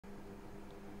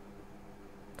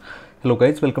Hello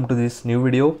guys, welcome to this new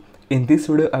video. In this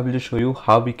video I will just show you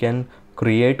how we can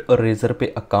create a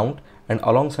Razorpay account, and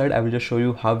alongside I will just show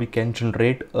you how we can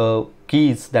generate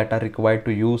keys that are required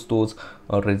to use those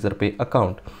Razorpay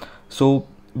account. So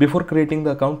before creating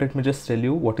the account, let me just tell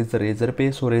you what is the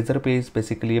Razorpay. So Razorpay is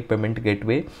basically a payment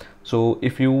gateway. So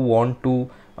if you want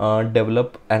to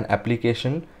develop an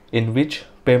application in which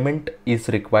payment is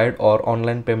required or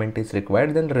online payment is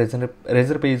required, then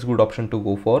Razorpay is good option to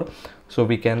go for. So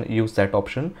we can use that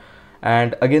option.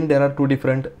 And again, there are two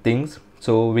different things.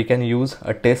 So we can use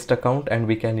a test account and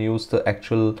we can use the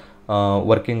actual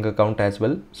working account as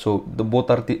well. So both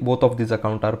of these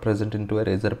accounts are present into a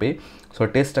Razorpay. So a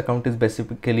test account is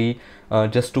basically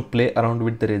just to play around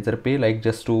with the Razorpay, like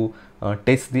just to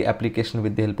test the application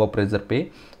with the help of Razorpay.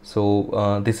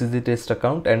 So this is the test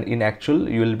account, and in actual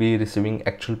you will be receiving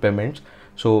actual payments.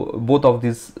 So both of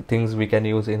these things we can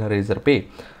use in a Razorpay.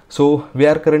 So we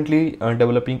are currently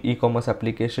developing e-commerce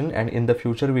application, and in the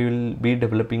future we will be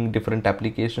developing different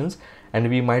applications and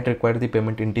we might require the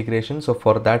payment integration. So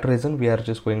for that reason we are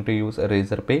just going to use a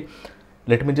Razorpay.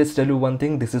 Let me just tell you one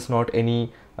thing, this is not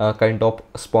any kind of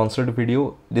sponsored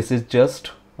video. This is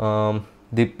just Razorpay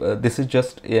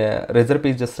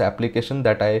is just an application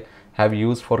that I have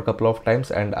used for a couple of times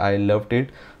and I loved it.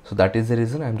 So that is the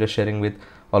reason I'm just sharing with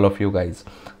all of you guys.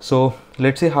 So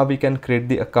let's see how we can create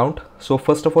the account. So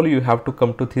first of all, you have to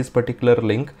come to this particular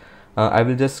link. I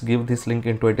will just give this link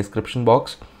into a description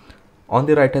box. On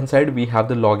the right hand side we have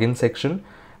the login section,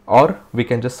 or we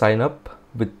can just sign up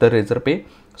with the Razorpay.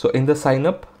 So in the sign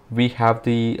up we have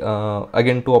the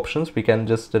again two options. We can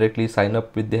just directly sign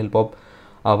up with the help of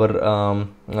our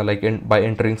by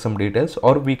entering some details,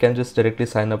 or we can just directly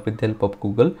sign up with the help of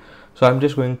Google. So I'm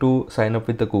just going to sign up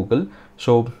with the Google.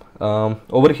 So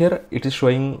over here it is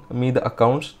showing me the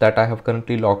accounts that I have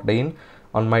currently logged in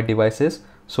on my devices.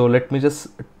 So let me just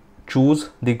choose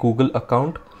the Google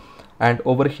account, and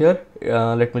over here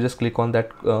let me just click on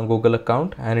that Google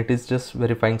account, and it is just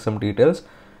verifying some details.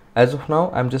 As of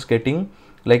now I'm just getting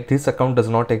like this account does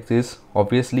not exist.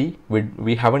 Obviously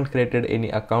we haven't created any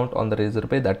account on the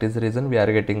Razorpay. That is the reason we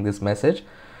are getting this message.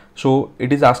 So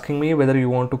it is asking me whether you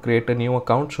want to create a new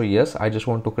account. So yes, I just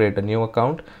want to create a new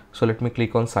account. So let me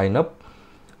click on sign up.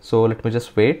 So let me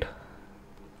just wait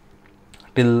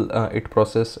till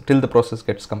the process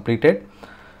gets completed.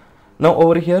 Now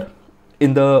over here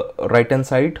in the right hand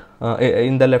side,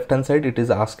 in the left hand side, it is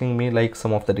asking me like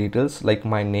some of the details like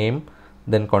my name,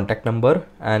 then contact number,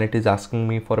 and it is asking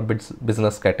me for a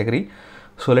business category.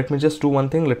 So let me just do one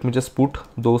thing. Let me just put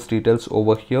those details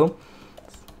over here,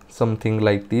 something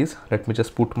like this. Let me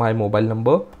just put my mobile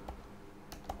number,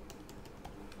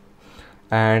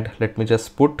 and let me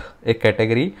just put a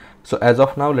category. So as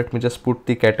of now, let me just put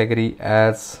the category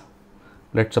as,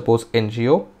 let's suppose,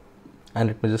 NGO, and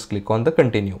let me just click on the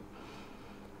continue.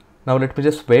 Now let me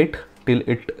just wait till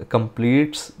it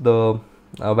completes the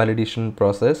validation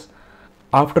process.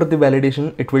 After the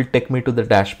validation, it will take me to the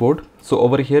dashboard. So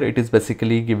over here it is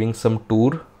basically giving some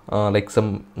tour, like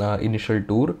some initial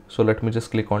tour. So let me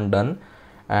just click on done,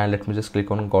 and let me just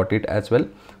click on got it as well.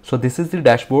 So this is the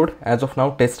dashboard. As of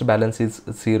now test balance is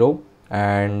 0,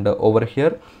 and over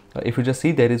here if you just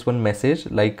see, there is one message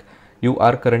like you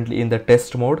are currently in the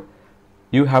test mode.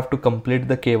 You have to complete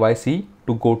the KYC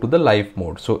to go to the live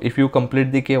mode. So if you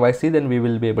complete the KYC, then we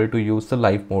will be able to use the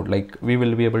live mode, like we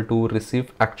will be able to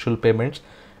receive actual payments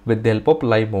with the help of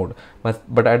live mode.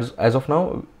 But as of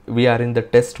now we are in the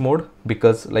test mode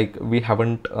because like we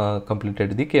haven't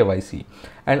completed the KYC,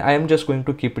 and I am just going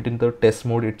to keep it in the test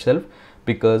mode itself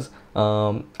because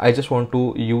I just want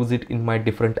to use it in my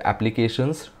different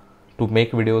applications to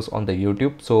make videos on the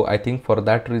YouTube. So I think for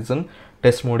that reason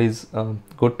test mode is a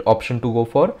good option to go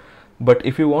for, but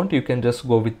if you want you can just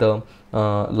go with the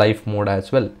live mode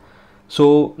as well.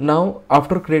 So now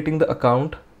after creating the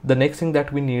account, the next thing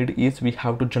that we need is we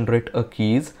have to generate a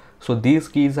keys. So these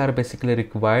keys are basically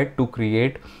required to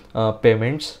create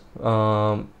payments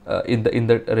in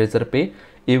the Razorpay.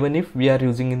 Even if we are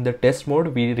using in the test mode,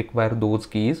 we require those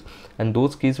keys, and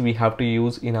those keys we have to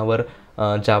use in our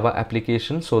Java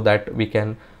application so that we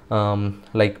can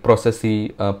like process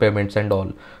the payments and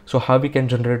all. So how we can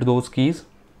generate those keys?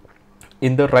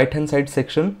 In the right hand side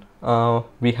section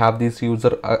we have this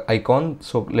user icon.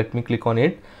 So let me click on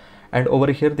it, and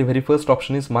over here the very first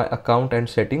option is my account and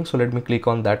settings. So let me click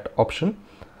on that option.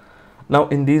 Now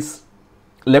in this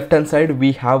left hand side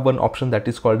we have one option that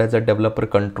is called as a developer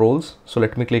controls. So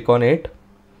let me click on it,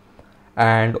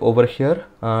 and over here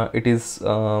it is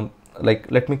like,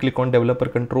 let me click on developer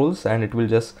controls, and it will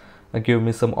just give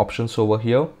me some options over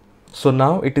here. So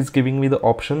now it is giving me the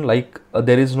option like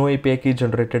there is no API key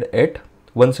generated yet.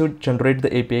 once you generate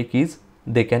the API keys,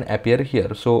 they can appear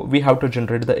here. So we have to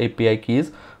generate the API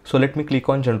keys. So let me click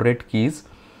on generate keys,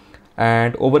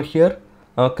 and over here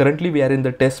currently we are in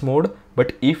the test mode,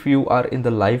 but if you are in the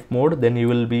live mode, then you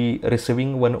will be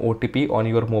receiving one OTP on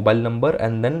your mobile number,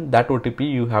 and then that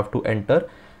OTP you have to enter,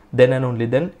 then and only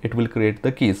then it will create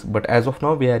the keys. But as of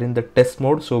now we are in the test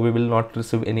mode, so we will not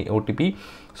receive any OTP.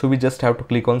 So we just have to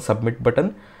click on submit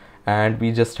button, and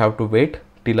we just have to wait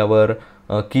till our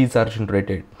keys are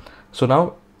generated. So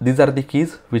now these are the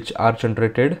keys which are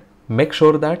generated. Make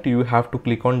sure that you have to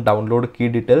click on download key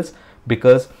details,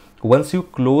 because once you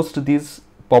closed these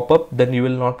pop-up, then you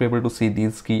will not be able to see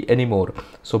these key anymore.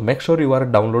 So make sure you are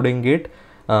downloading it,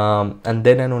 and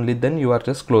then and only then you are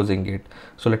just closing it.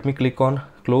 So let me click on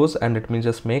close, and let me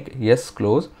just make yes,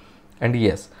 close, and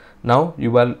yes. Now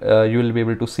you will be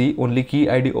able to see only key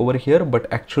ID over here,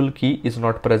 but actual key is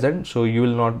not present, so you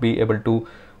will not be able to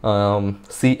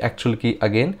see actual key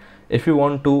again. If you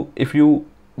want to, if you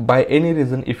by any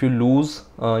reason if you lose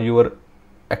your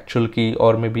actual key,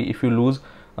 or maybe if you lose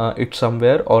it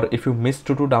somewhere, or if you missed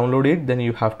to download it, then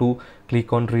you have to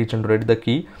click on regenerate the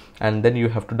key, and then you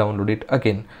have to download it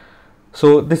again.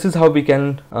 So this is how we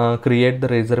can create the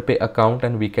Razorpay account,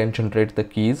 and we can generate the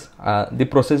keys. The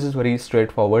process is very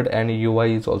straightforward, and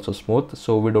UI is also smooth,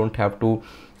 so we don't have to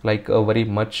like worry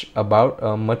much about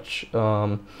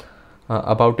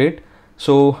it.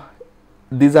 So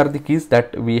these are the keys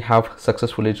that we have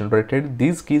successfully generated.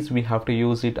 These keys we have to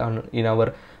use it in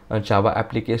our Java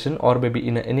application, or maybe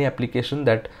in any application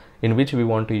that in which we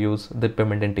want to use the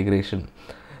payment integration.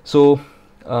 So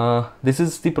this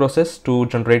is the process to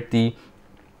generate the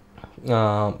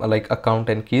like account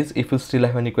and keys. If you still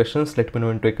have any questions, let me know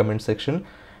into a comment section,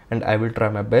 and I will try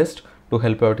my best to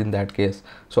help you out in that case.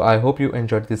 So I hope you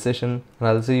enjoyed this session, and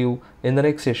I'll see you in the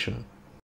next session.